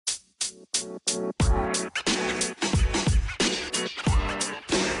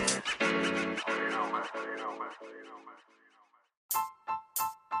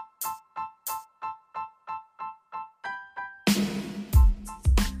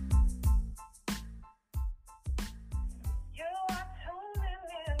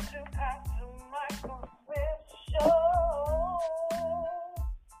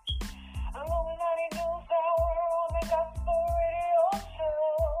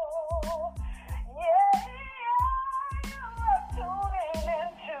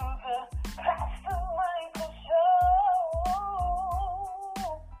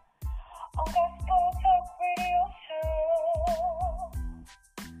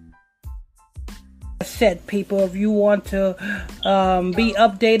Said people, if you want to be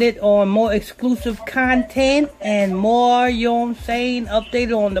updated on more exclusive content and more, you know what I'm saying,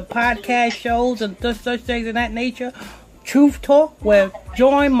 updated on the podcast shows and such things of that nature, Truth Talk, well,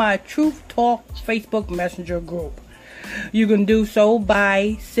 join my Truth Talk Facebook Messenger group. You can do so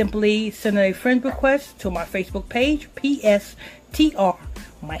by simply sending a friend request to my Facebook page, PSTR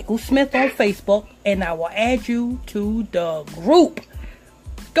Michael Smith on Facebook, and I will add you to the group.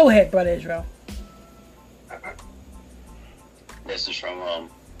 Go ahead, Brother Israel. This is from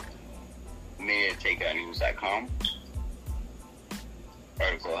MediaTakeOutNews.com.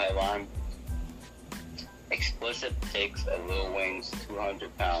 Article headline: Explicit takes a Lil Wayne's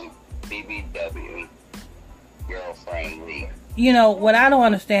 200-pound BBW girlfriend leak. You know, what I don't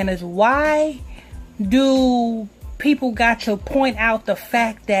understand is why do people got to point out the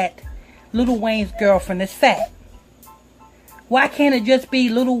fact that Lil Wayne's girlfriend is fat? Why can't it just be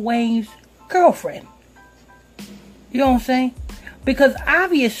Lil Wayne's girlfriend? You know what I'm saying? Because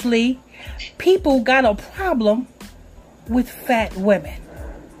obviously, people got a problem with fat women.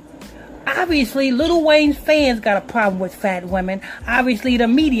 Obviously, Lil Wayne's fans got a problem with fat women. Obviously, the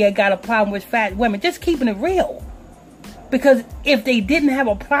media got a problem with fat women. Just keeping it real. Because if they didn't have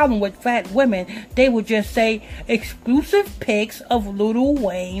a problem with fat women, they would just say, exclusive pics of Lil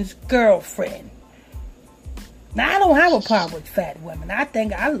Wayne's girlfriend. Now, I don't have a problem with fat women. I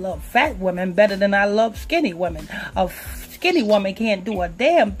think I love fat women better than I love skinny women. A skinny woman can't do a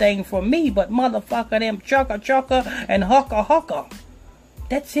damn thing for me, but motherfucker them chucka and hucka.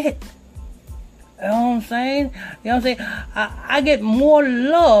 That's it. You know what I'm saying? You know what I'm saying? I get more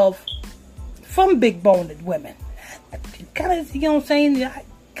love from big-boned women. Kind of, you know what I'm saying? I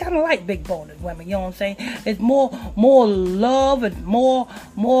kind of like big-boned women. You know what I'm saying? It's more love and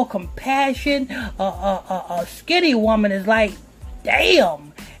more compassion. A skinny woman is like,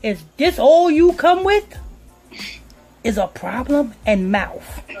 damn, is this all you come with? Is a problem and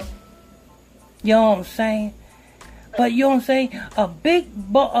mouth. You know what I'm saying? But you know what I'm saying? A big,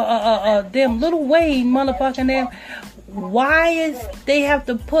 them Lil Wayne motherfucking them. Why is they have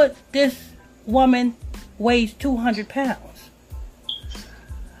to put this woman weighs 200 pounds?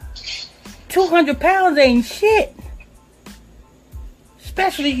 200 pounds ain't shit.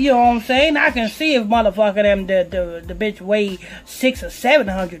 Especially, you know what I'm saying? I can see if motherfucker them, the bitch weigh 600 or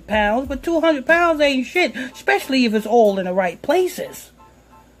 700 pounds, but 200 pounds ain't shit. Especially if it's all in the right places.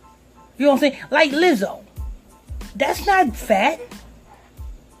 You know what I'm saying? Like Lizzo. That's not fat.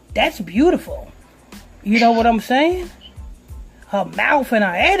 That's beautiful. You know what I'm saying? Her mouth and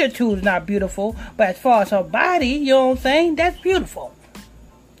her attitude is not beautiful, but as far as her body, you know what I'm saying? That's beautiful.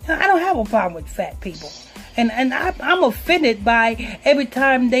 I don't have a problem with fat people. And I'm offended by every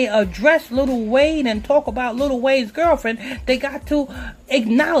time they address Lil Wayne and talk about Lil Wayne's girlfriend, they got to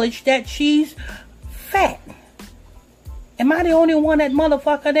acknowledge that she's fat. Am I the only one that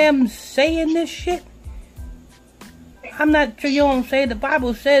motherfucker them saying this shit? I'm not sure, you know what I'm saying? The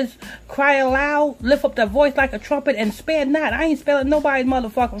Bible says, cry aloud, lift up the voice like a trumpet, and spare not. I ain't sparing nobody's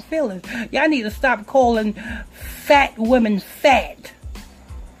motherfucking feelings. Y'all need to stop calling fat women fat.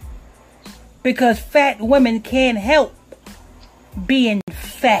 Because fat women can't help being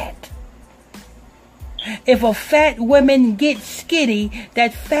fat. If a fat woman gets skinny,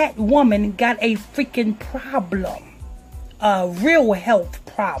 that fat woman got a freaking problem. A real health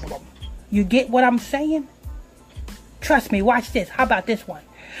problem. You get what I'm saying? Trust me, watch this. How about this one?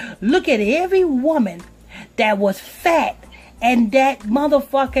 Look at every woman that was fat and that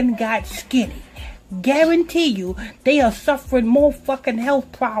motherfucking got skinny. Guarantee you, they are suffering more fucking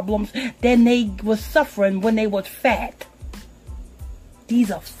health problems than they was suffering when they was fat. These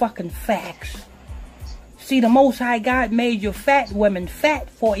are fucking facts. See, the Most High God made your fat women fat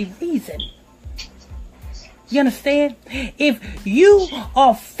for a reason. You understand? If you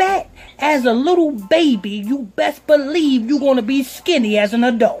are fat as a little baby, you best believe you're going to be skinny as an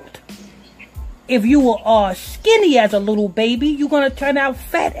adult. If you are skinny as a little baby, you're going to turn out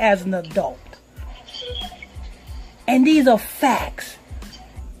fat as an adult. And these are facts.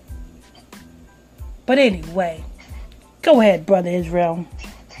 But anyway, go ahead, Brother Israel.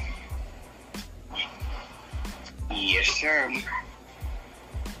 Yes, sir.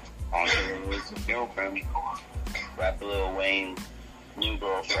 On to his girlfriend. Rapper Lil Wayne's new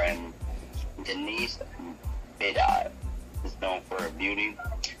girlfriend, Wayne-Bbw, is known for her beauty,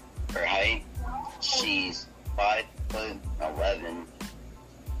 her height. She's 5'11",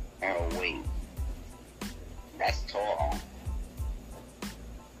 and her weight. That's tall.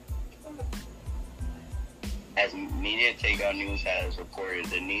 As Media Takeout News has reported,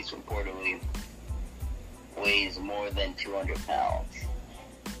 Denise reportedly weighs more than 200 pounds.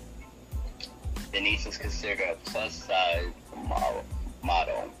 Denise is considered a plus-size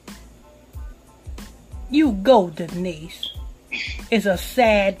model. You go, Denise. It's a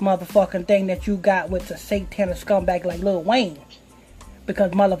sad motherfucking thing that you got with a satanic scumbag like Lil Wayne.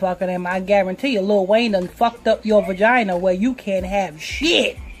 Because motherfucking him, I guarantee you, Lil Wayne done fucked up your vagina where you can't have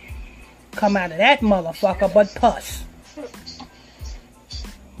shit come out of that motherfucker but pus.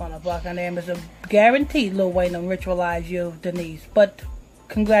 Motherfucking name is a guarantee Lil Wayne done ritualize you, Denise. But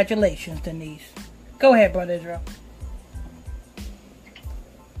congratulations, Denise. Go ahead, Brother Israel.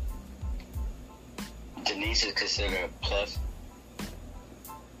 Denise is considered a plus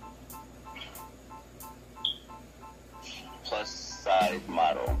size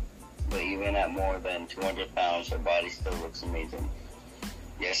model, but even at more than 200 pounds, her body still looks amazing.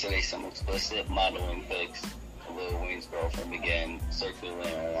 Yesterday, some explicit modeling pics of Lil Wayne's girlfriend began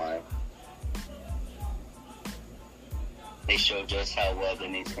circulating online. They show just how well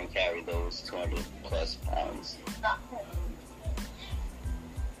Denise can carry those 200 plus pounds.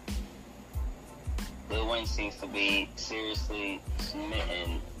 Lil Wayne seems to be seriously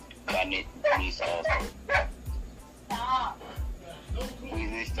smitten by Denise also.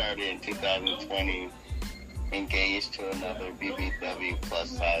 Weezy started in 2020, engaged to another BBW plus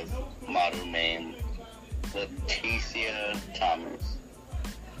size model named Leticia Thomas.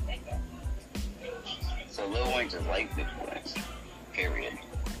 So Lil Wayne just liked the twins, period.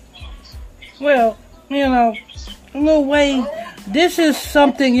 Well, you know, Lil Wayne, this is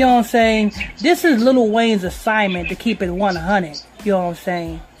something, you know what I'm saying? This is Lil Wayne's assignment to keep it 100, you know what I'm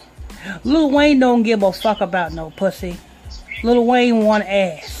saying? Lil Wayne don't give a fuck about no pussy. Lil Wayne want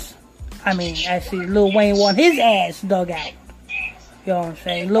ass. I mean, actually, Lil Wayne want his ass dug out. You know what I'm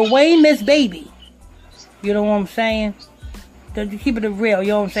saying? Lil Wayne miss baby. You know what I'm saying? To keep it real, you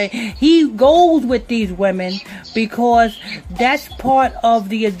know what I'm saying? He goes with these women because that's part of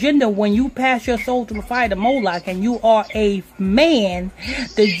the agenda. When you pass your soul to the fire to Moloch and you are a man,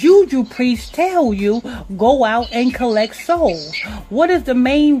 the juju priests tell you, go out and collect souls. What is the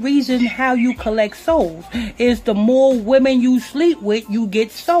main reason how you collect souls? Is the more women you sleep with, you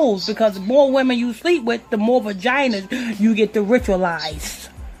get souls. Because the more women you sleep with, the more vaginas you get to ritualize.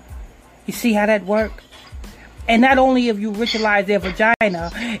 You see how that works? And not only if you ritualize their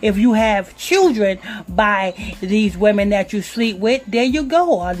vagina, if you have children by these women that you sleep with, there you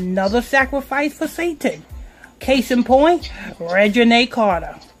go. Another sacrifice for Satan. Case in point, Regina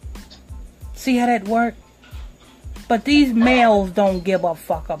Carter. See how that works? But these males don't give a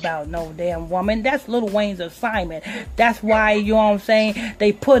fuck about no damn woman. That's Lil Wayne's assignment. That's why, you know what I'm saying,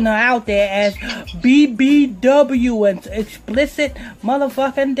 they putting her out there as BBW and explicit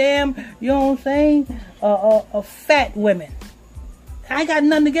motherfucking damn, you know what I'm saying, fat women. I got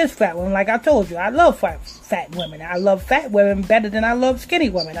nothing against fat women. Like I told you, I love fat women. I love fat women better than I love skinny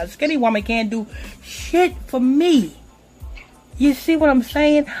women. A skinny woman can't do shit for me. You see what I'm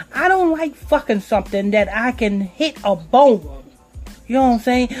saying? I don't like fucking something that I can hit a bone. You know what I'm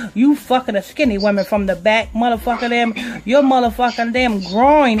saying? You fucking a skinny woman from the back, motherfucking them, your motherfucking damn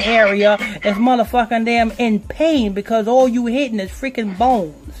groin area is motherfucking damn in pain because all you hitting is freaking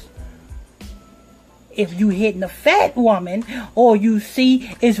bones. If you hitting a fat woman, all you see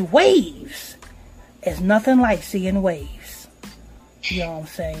is waves. It's nothing like seeing waves. You know what I'm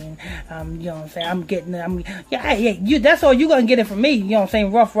saying? You know what I'm saying? That's all you gonna get it from me. You know what I'm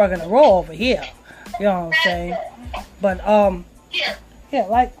saying? Rough, rugged, and raw over here. You know what I'm saying? But yeah,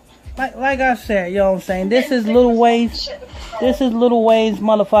 like I said, you know what I'm saying? This is Lil Wayne's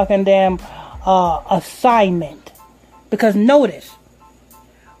motherfucking damn assignment. Because notice,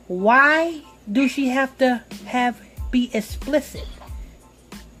 why do she have to be explicit?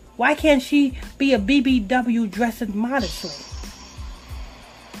 Why can't she be a BBW dressing modestly?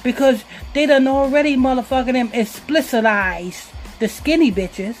 Because they done already motherfucking them explicitized the skinny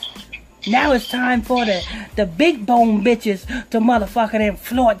bitches. Now it's time for the big bone bitches to motherfucking them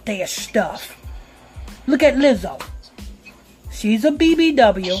flaunt their stuff. Look at Lizzo. She's a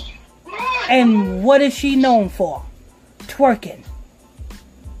BBW. And what is she known for? twerking.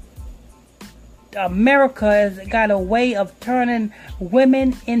 America has got a way of turning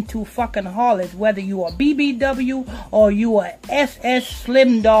women into fucking harlots, whether you are BBW or you are SS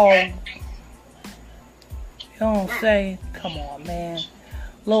Slim Dog. You know what I'm saying? Come on, man.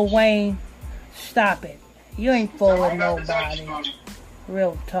 Lil Wayne, stop it. You ain't fooling nobody.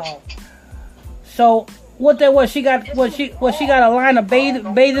 Real talk. So what that was? She got what she got a line of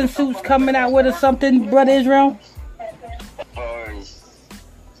bathing suits coming out with or something, brother Israel? As far as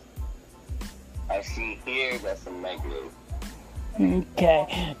I see here, that's a negative.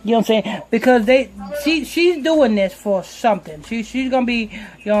 Okay, you know what I'm saying? Because she's doing this for something. She's gonna be,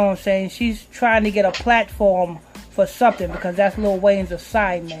 you know what I'm saying? She's trying to get a platform for something because that's Lil Wayne's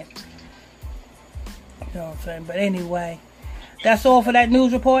assignment. You know what I'm saying? But anyway, that's all for that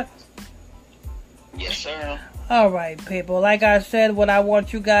news report. Yes, sir. Alright, people. Like I said, what I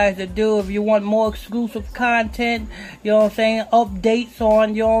want you guys to do, if you want more exclusive content, you know what I'm saying, updates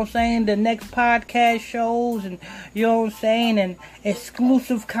on, you know what I'm saying, the next podcast shows, and, you know what I'm saying, and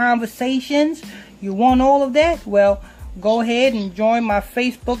exclusive conversations, you want all of that? Well, go ahead and join my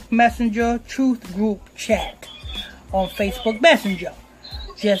Facebook Messenger Truth Group chat on Facebook Messenger.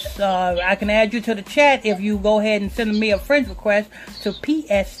 Just, I can add you to the chat if you go ahead and send me a friend request to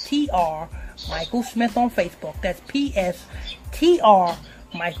PSTR Michael Smith on Facebook. That's PSTR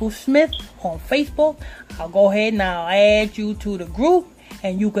Michael Smith on Facebook. I'll go ahead and I'll add you to the group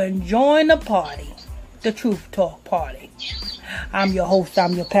and you can join the party, the Truth Talk Party. I'm your host,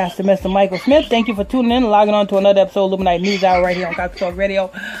 I'm your pastor, Mr. Michael Smith. Thank you for tuning in and logging on to another episode of Illuminati News Hour right here on Gospel Talk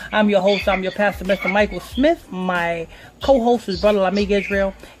Radio. I'm your host, I'm your pastor, Mr. Michael Smith. My co-host is Brother Lamig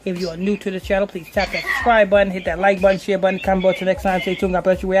Israel. If you are new to the channel, please tap that subscribe button, hit that like button, share button, comment button. Next time, stay tuned. God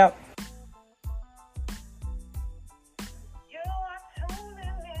bless you. We out.